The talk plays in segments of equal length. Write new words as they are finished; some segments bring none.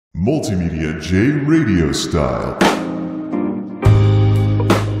MultimediaJay radio style.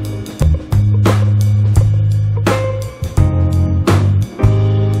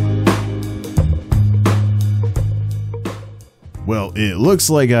 Well, it looks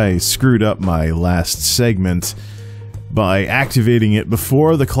like I screwed up my last segment by activating it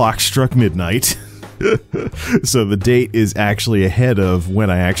before the clock struck midnight. So the date is actually ahead of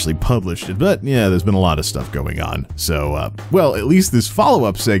when I actually published it. But yeah, there's been a lot of stuff going on. So, well, at least this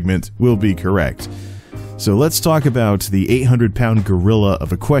follow-up segment will be correct. So let's talk about the 800-pound gorilla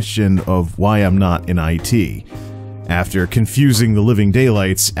of a question of why I'm not in IT. After confusing the living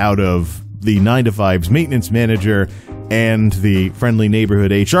daylights out of the 9-to-5's maintenance manager and the friendly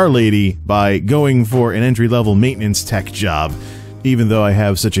neighborhood HR lady by going for an entry-level maintenance tech job, even though I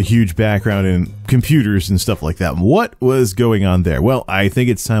have such a huge background in computers and stuff like that. What was going on there? Well, I think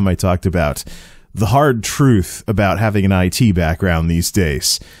it's time I talked about the hard truth about having an IT background these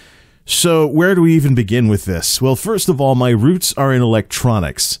days. So where do we even begin with this? Well, first of all, my roots are in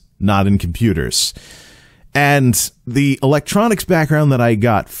electronics, not in computers. And the electronics background that I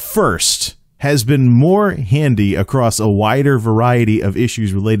got first has been more handy across a wider variety of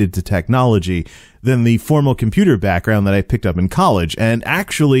issues related to technology than the formal computer background that I picked up in college. And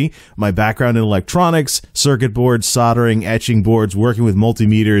actually, my background in electronics, circuit boards, soldering, etching boards, working with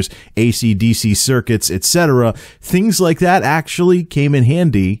multimeters, AC-DC circuits, etc., things like that actually came in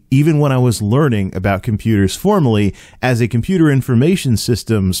handy even when I was learning about computers formally as a computer information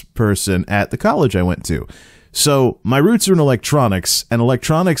systems person at the college I went to. So my roots are in electronics, and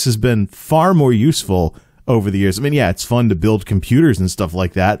electronics has been far more useful over the years. I mean, yeah, it's fun to build computers and stuff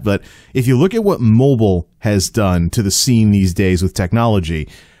like that, but if you look at what mobile has done to the scene these days with technology,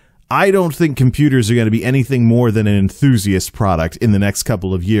 I don't think computers are going to be anything more than an enthusiast product in the next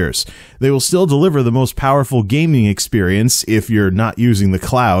couple of years. They will still deliver the most powerful gaming experience if you're not using the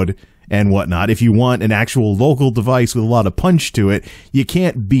cloud and whatnot. If you want an actual local device with a lot of punch to it, you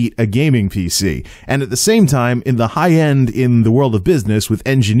can't beat a gaming PC. And at the same time, in the high end in the world of business with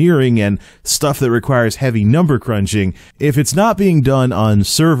engineering and stuff that requires heavy number crunching, if it's not being done on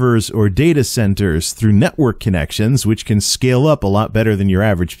servers or data centers through network connections, which can scale up a lot better than your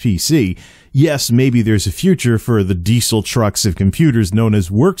average PC, yes, maybe there's a future for the diesel trucks of computers known as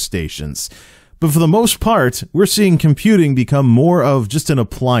workstations. But for the most part, we're seeing computing become more of just an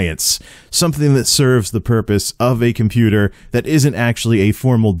appliance, something that serves the purpose of a computer that isn't actually a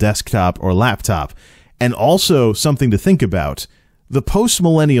formal desktop or laptop. And also something to think about. The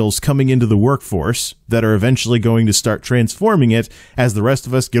post-millennials coming into the workforce that are eventually going to start transforming it as the rest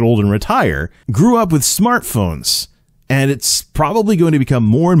of us get old and retire, grew up with smartphones. And it's probably going to become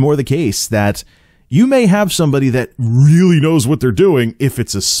more and more the case that you may have somebody that really knows what they're doing if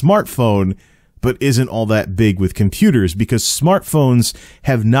it's a smartphone, but isn't all that big with computers, because smartphones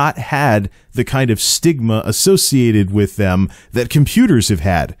have not had the kind of stigma associated with them that computers have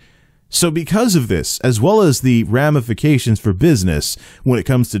had. So because of this, as well as the ramifications for business when it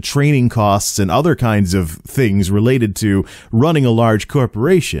comes to training costs and other kinds of things related to running a large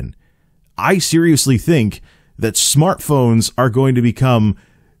corporation, I seriously think that smartphones are going to become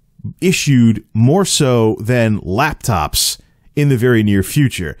issued more so than laptops in the very near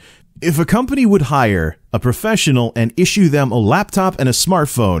future. If a company would hire a professional and issue them a laptop and a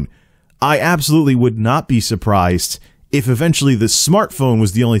smartphone, I absolutely would not be surprised if eventually the smartphone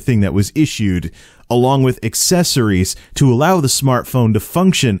was the only thing that was issued, along with accessories to allow the smartphone to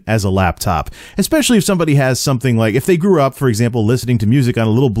function as a laptop. Especially if somebody has something like, if they grew up, for example, listening to music on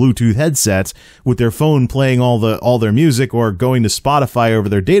a little Bluetooth headset with their phone playing all their music, or going to Spotify over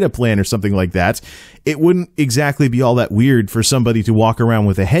their data plan or something like that, it wouldn't exactly be all that weird for somebody to walk around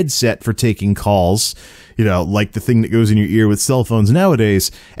with a headset for taking calls, you know, like the thing that goes in your ear with cell phones nowadays,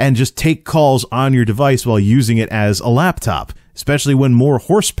 and just take calls on your device while using it as a laptop, especially when more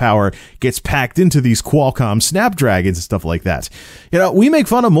horsepower gets packed into these Qualcomm Snapdragons and stuff like that. You know, we make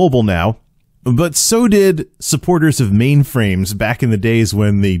fun of mobile now, but so did supporters of mainframes back in the days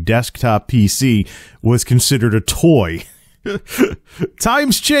when the desktop PC was considered a toy.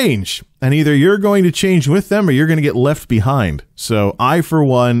 Times change, and either you're going to change with them or you're going to get left behind. So I, for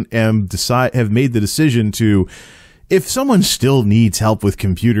one, have made the decision to, if someone still needs help with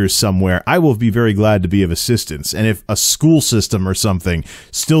computers somewhere, I will be very glad to be of assistance. And if a school system or something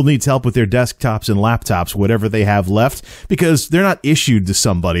still needs help with their desktops and laptops, whatever they have left, because they're not issued to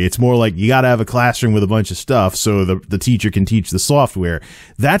somebody. It's more like you got to have a classroom with a bunch of stuff so the teacher can teach the software.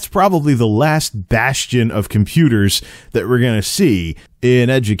 That's probably the last bastion of computers that we're going to see in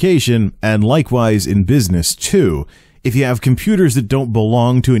education, and likewise in business too, If you have computers that don't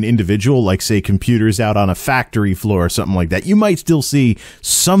belong to an individual, like say computers out on a factory floor or something like that, you might still see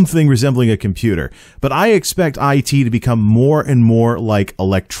something resembling a computer. But I expect IT to become more and more like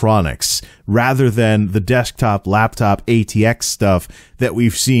electronics rather than the desktop, laptop, ATX stuff that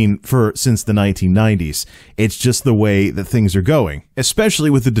we've seen since the 1990s. It's just the way that things are going, especially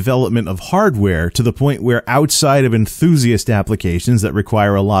with the development of hardware to the point where outside of enthusiast applications that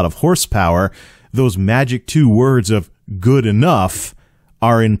require a lot of horsepower, those magic two words of good enough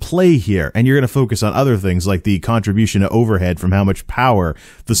are in play here, and you're going to focus on other things like the contribution to overhead from how much power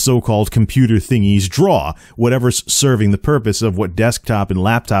the so-called computer thingies draw, whatever's serving the purpose of what desktop and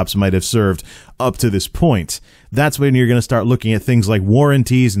laptops might have served up to this point. That's when you're going to start looking at things like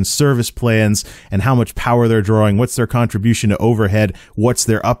warranties and service plans and how much power they're drawing, what's their contribution to overhead, what's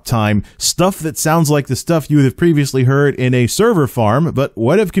their uptime, stuff that sounds like the stuff you would have previously heard in a server farm, but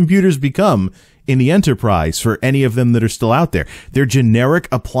what have computers become in the enterprise for any of them that are still out there? They're generic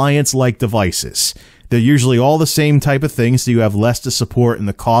appliance-like devices. They're usually all the same type of thing, so you have less to support and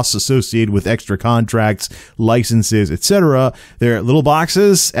the costs associated with extra contracts, licenses, etc. They're little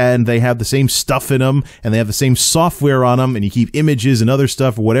boxes, and they have the same stuff in them, and they have the same software on them, and you keep images and other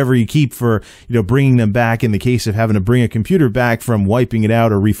stuff, or whatever you keep for, bringing them back in the case of having to bring a computer back from wiping it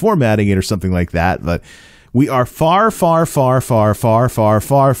out or reformatting it or something like that. But we are far, far, far, far, far, far,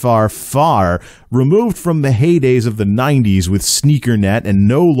 far, far, far removed from the heydays of the 90s with SneakerNet and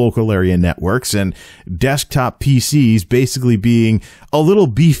no local area networks and desktop PCs basically being a little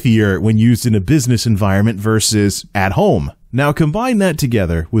beefier when used in a business environment versus at home. Now combine that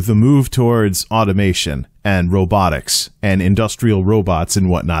together with the move towards automation and robotics and industrial robots and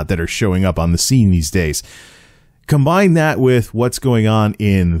whatnot that are showing up on the scene these days. Combine that with what's going on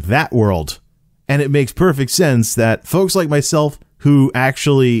in that world, and it makes perfect sense that folks like myself who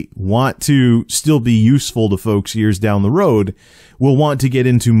actually want to still be useful to folks years down the road will want to get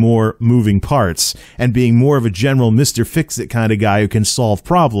into more moving parts and being more of a general Mr. Fix-It kind of guy who can solve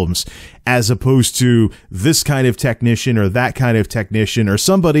problems, as opposed to this kind of technician or that kind of technician or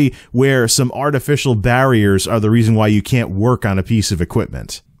somebody where some artificial barriers are the reason why you can't work on a piece of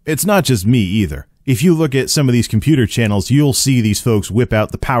equipment. It's not just me either. If you look at some of these computer channels, you'll see these folks whip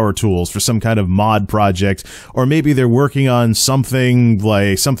out the power tools for some kind of mod project, or maybe they're working on something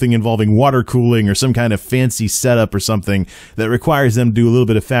like something involving water cooling or some kind of fancy setup or something that requires them to do a little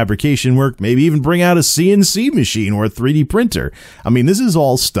bit of fabrication work, maybe even bring out a CNC machine or a 3D printer. I mean, this is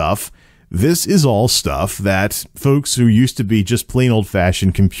all stuff that folks who used to be just plain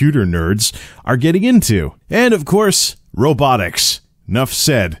old-fashioned computer nerds are getting into. And of course, robotics. Enough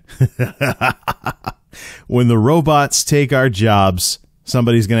said. When the robots take our jobs,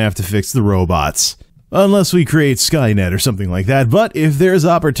 somebody's going to have to fix the robots. Unless we create Skynet or something like that. But if there's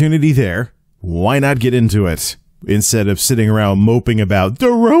opportunity there, why not get into it? Instead of sitting around moping about,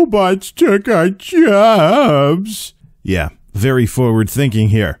 the robots took our jobs. Yeah, very forward thinking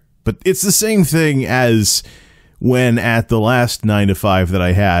here. But it's the same thing as when at the last 9 to 5 that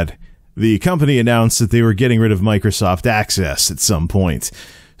I had, the company announced that they were getting rid of Microsoft Access at some point.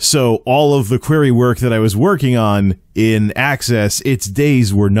 So all of the query work that I was working on in Access, its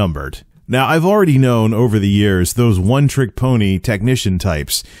days were numbered. Now, I've already known over the years those one-trick pony technician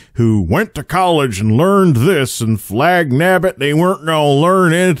types who went to college and learned this and flag nabbit, they weren't going to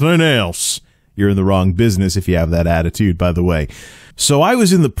learn anything else. You're in the wrong business if you have that attitude, by the way. So I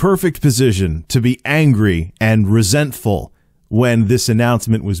was in the perfect position to be angry and resentful when this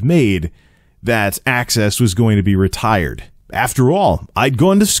announcement was made that Access was going to be retired. After all, I'd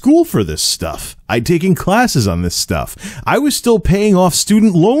gone to school for this stuff. I'd taken classes on this stuff. I was still paying off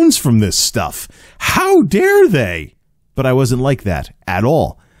student loans from this stuff. How dare they? But I wasn't like that at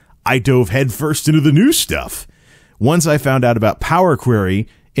all. I dove headfirst into the new stuff. Once I found out about Power Query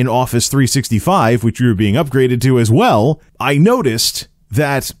in Office 365, which we were being upgraded to as well, I noticed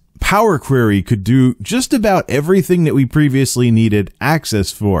that Power Query could do just about everything that we previously needed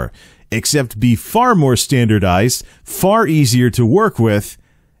Access for, except be far more standardized, far easier to work with,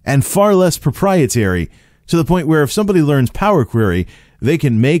 and far less proprietary, to the point where if somebody learns Power Query, they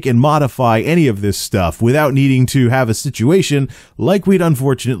can make and modify any of this stuff without needing to have a situation like we'd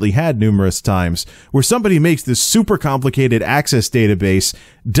unfortunately had numerous times, where somebody makes this super complicated Access database,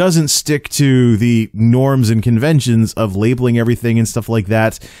 doesn't stick to the norms and conventions of labeling everything and stuff like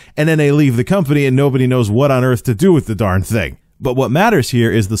that, and then they leave the company and nobody knows what on earth to do with the darn thing. But what matters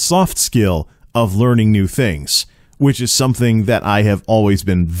here is the soft skill of learning new things, which is something that I have always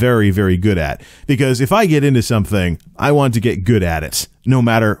been very, very good at. Because if I get into something, I want to get good at it, no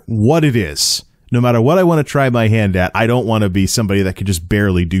matter what it is. No matter what I want to try my hand at, I don't want to be somebody that can just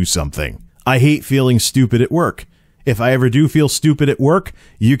barely do something. I hate feeling stupid at work. If I ever do feel stupid at work,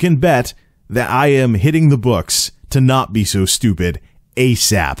 you can bet that I am hitting the books to not be so stupid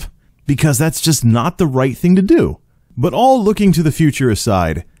ASAP, because that's just not the right thing to do. But all looking to the future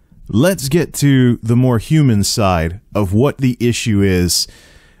aside, let's get to the more human side of what the issue is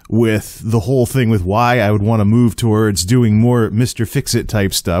with the whole thing, with why I would want to move towards doing more Mr. Fix-It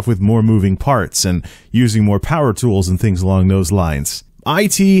type stuff with more moving parts and using more power tools and things along those lines.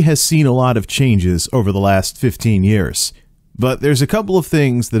 IT has seen a lot of changes over the last 15 years, but there's a couple of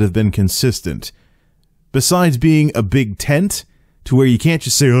things that have been consistent. Besides being a big tent, to where you can't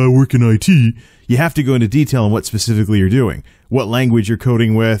just say, oh, I work in IT, you have to go into detail on what specifically you're doing, what language you're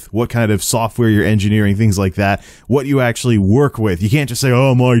coding with, what kind of software you're engineering, things like that, what you actually work with. You can't just say,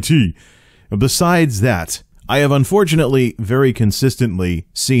 oh, I'm IT. Besides that, I have unfortunately very consistently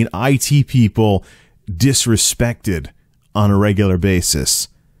seen IT people disrespected on a regular basis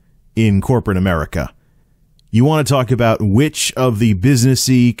in corporate America. You want to talk about which of the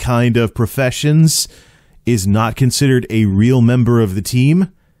businessy kind of professions is not considered a real member of the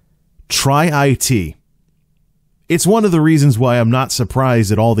team? Try IT. It's one of the reasons why I'm not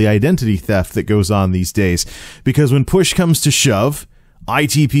surprised at all the identity theft that goes on these days, because when push comes to shove,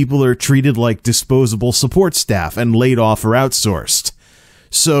 IT people are treated like disposable support staff and laid off or outsourced.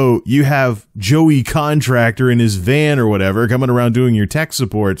 So you have Joey Contractor in his van or whatever coming around doing your tech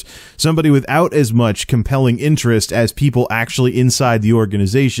support, somebody without as much compelling interest as people actually inside the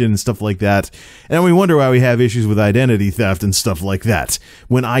organization and stuff like that. And we wonder why we have issues with identity theft and stuff like that,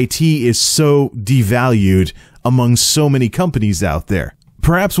 when IT is so devalued among so many companies out there.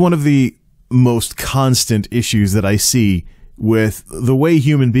 Perhaps one of the most constant issues that I see with the way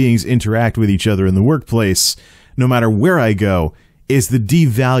human beings interact with each other in the workplace, no matter where I go, is the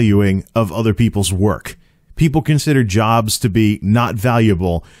devaluing of other people's work. People consider jobs to be not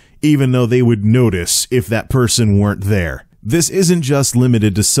valuable, even though they would notice if that person weren't there. This isn't just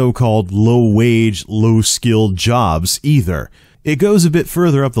limited to so-called low-wage, low-skilled jobs either. It goes a bit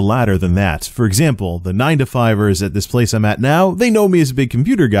further up the ladder than that. For example, the 9-to-5ers at this place I'm at now, they know me as a big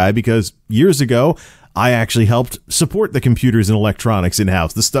computer guy because years ago, I actually helped support the computers and electronics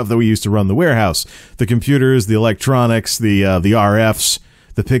in-house, the stuff that we used to run the warehouse. The computers, the electronics, the RFs,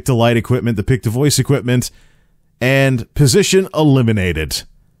 the pick-to-light equipment, the pick-to-voice equipment, and position eliminated.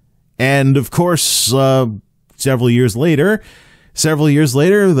 And, of course, several years later,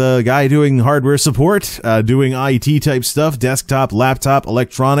 the guy doing hardware support, doing IT-type stuff, desktop, laptop,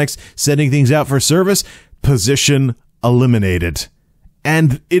 electronics, sending things out for service, position eliminated.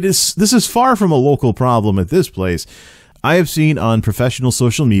 And this is far from a local problem at this place. I have seen on professional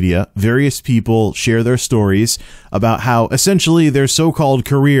social media various people share their stories about how essentially their so-called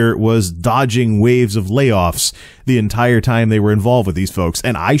career was dodging waves of layoffs the entire time they were involved with these folks.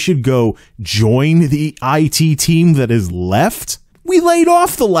 And I should go join the IT team that is left? We laid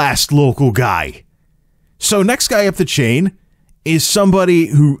off the last local guy. So next guy up the chain is somebody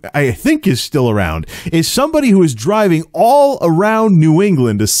who I think is still around, is somebody who is driving all around New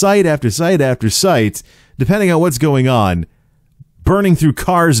England to site after site after site, depending on what's going on, burning through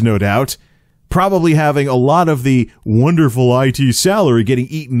cars, no doubt, probably having a lot of the wonderful IT salary getting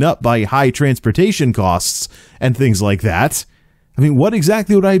eaten up by high transportation costs and things like that. I mean, what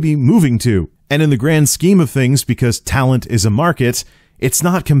exactly would I be moving to? And in the grand scheme of things, because talent is a market, it's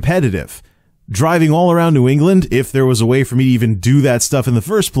not competitive. Driving all around New England, if there was a way for me to even do that stuff in the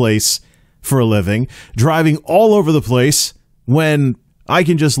first place for a living, driving all over the place when I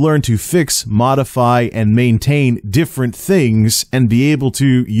can just learn to fix, modify, and maintain different things and be able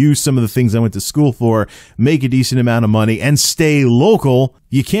to use some of the things I went to school for, make a decent amount of money, and stay local,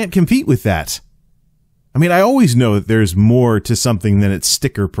 you can't compete with that. I mean, I always know that there's more to something than its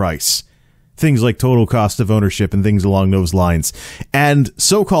sticker price. Things like total cost of ownership and things along those lines. And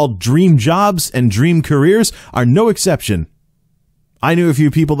so-called dream jobs and dream careers are no exception. I knew a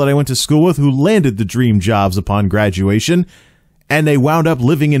few people that I went to school with who landed the dream jobs upon graduation, and they wound up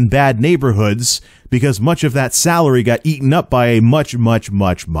living in bad neighborhoods because much of that salary got eaten up by a much, much,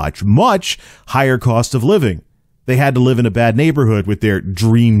 much, much, much higher cost of living. They had to live in a bad neighborhood with their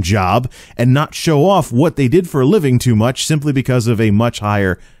dream job and not show off what they did for a living too much simply because of a much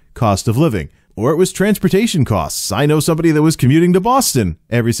higher cost of living. Or it was transportation costs. I know somebody that was commuting to Boston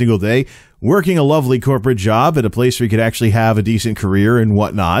every single day, working a lovely corporate job at a place where he could actually have a decent career and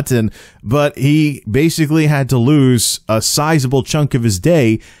whatnot, but he basically had to lose a sizable chunk of his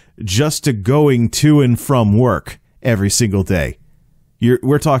day just to going to and from work every single day.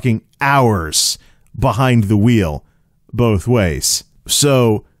 We're talking hours behind the wheel both ways.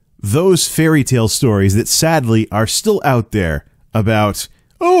 So those fairy tale stories that sadly are still out there about,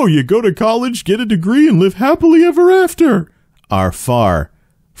 oh, you go to college, get a degree, and live happily ever after, are far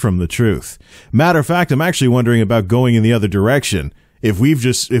from the truth. Matter of fact, I'm actually wondering about going in the other direction. If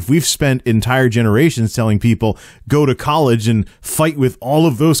we've spent entire generations telling people go to college and fight with all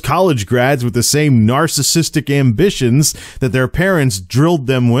of those college grads with the same narcissistic ambitions that their parents drilled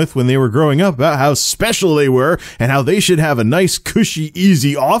them with when they were growing up about how special they were and how they should have a nice, cushy,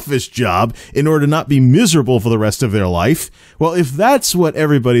 easy office job in order to not be miserable for the rest of their life. Well, if that's what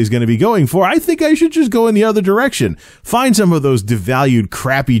everybody's going to be going for, I think I should just go in the other direction. Find some of those devalued,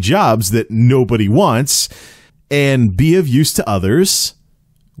 crappy jobs that nobody wants and be of use to others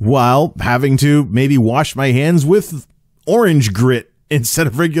while having to maybe wash my hands with orange grit instead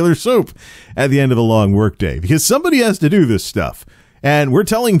of regular soap at the end of a long workday, because somebody has to do this stuff. And we're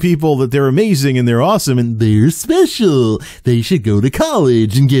telling people that they're amazing and they're awesome and they're special. They should go to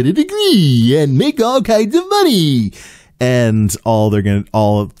college and get a degree and make all kinds of money. And all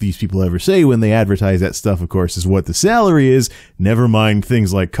of these people ever say when they advertise that stuff, of course, is what the salary is. Never mind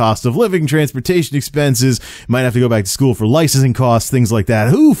things like cost of living, transportation expenses, might have to go back to school for licensing costs, things like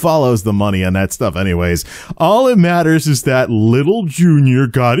that. Who follows the money on that stuff anyways? All it matters is that little junior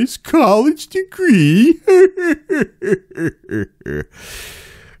got his college degree.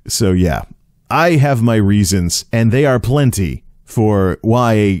 So yeah, I have my reasons, and they are plenty for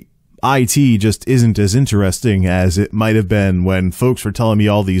why IT just isn't as interesting as it might have been when folks were telling me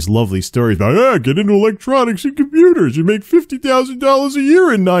all these lovely stories about, get into electronics and computers. You make $50,000 a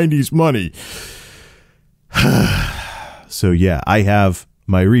year in 90s money. So yeah, I have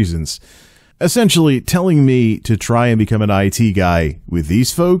my reasons. Essentially, telling me to try and become an IT guy with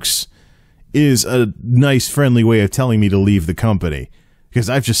these folks is a nice, friendly way of telling me to leave the company.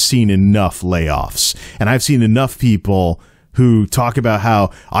 Because I've just seen enough layoffs. And I've seen enough people who talk about how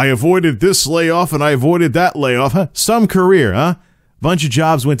I avoided this layoff and I avoided that layoff. Huh? Some career, huh? Bunch of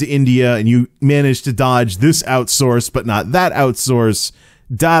jobs went to India and you managed to dodge this outsource, but not that outsource.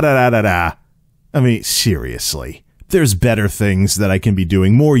 Da-da-da-da-da. I mean, seriously. There's better things that I can be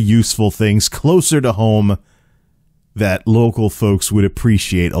doing, more useful things closer to home that local folks would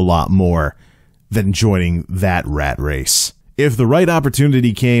appreciate a lot more than joining that rat race. If the right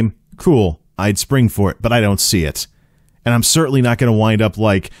opportunity came, cool, I'd spring for it, but I don't see it. And I'm certainly not going to wind up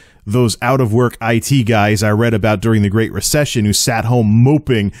like those out-of-work IT guys I read about during the Great Recession who sat home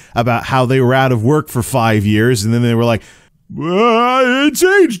moping about how they were out of work for 5 years, and then they were like, it's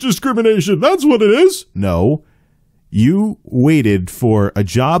age discrimination, that's what it is. No. You waited for a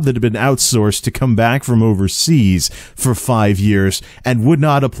job that had been outsourced to come back from overseas for 5 years and would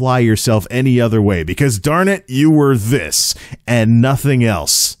not apply yourself any other way because, darn it, you were this and nothing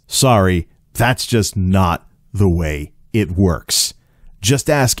else. Sorry, that's just not the way it works. Just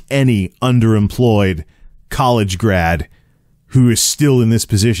ask any underemployed college grad who is still in this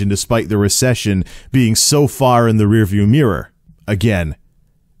position despite the recession being so far in the rearview mirror. Again,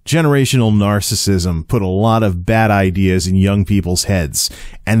 generational narcissism put a lot of bad ideas in young people's heads,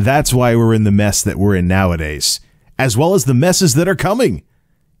 and that's why we're in the mess that we're in nowadays, as well as the messes that are coming.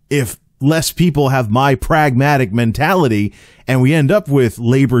 If less people have my pragmatic mentality and we end up with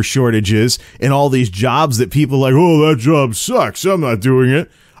labor shortages and all these jobs that people are like, oh, that job sucks, I'm not doing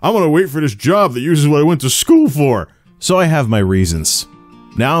it. I'm going to wait for this job that uses what I went to school for. So I have my reasons.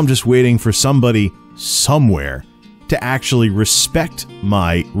 Now I'm just waiting for somebody somewhere to actually respect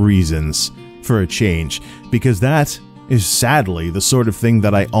my reasons for a change, because that is sadly the sort of thing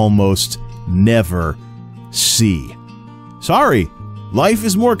that I almost never see. Sorry. Life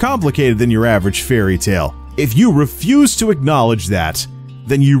is more complicated than your average fairy tale. If you refuse to acknowledge that,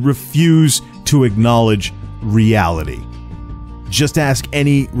 then you refuse to acknowledge reality. Just ask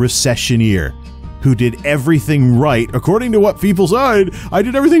any recessioneer who did everything right according to what people said. I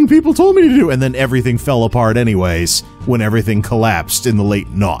did everything people told me to do, and then everything fell apart anyways when everything collapsed in the late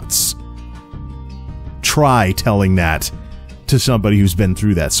noughts. Try telling that to somebody who's been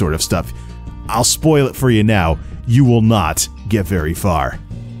through that sort of stuff. I'll spoil it for you now. You will not get very far.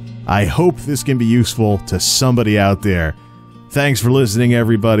 I hope this can be useful to somebody out there. Thanks for listening,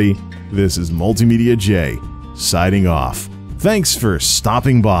 everybody. This is MultimediaJay signing off. Thanks for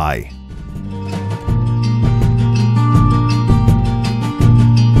stopping by.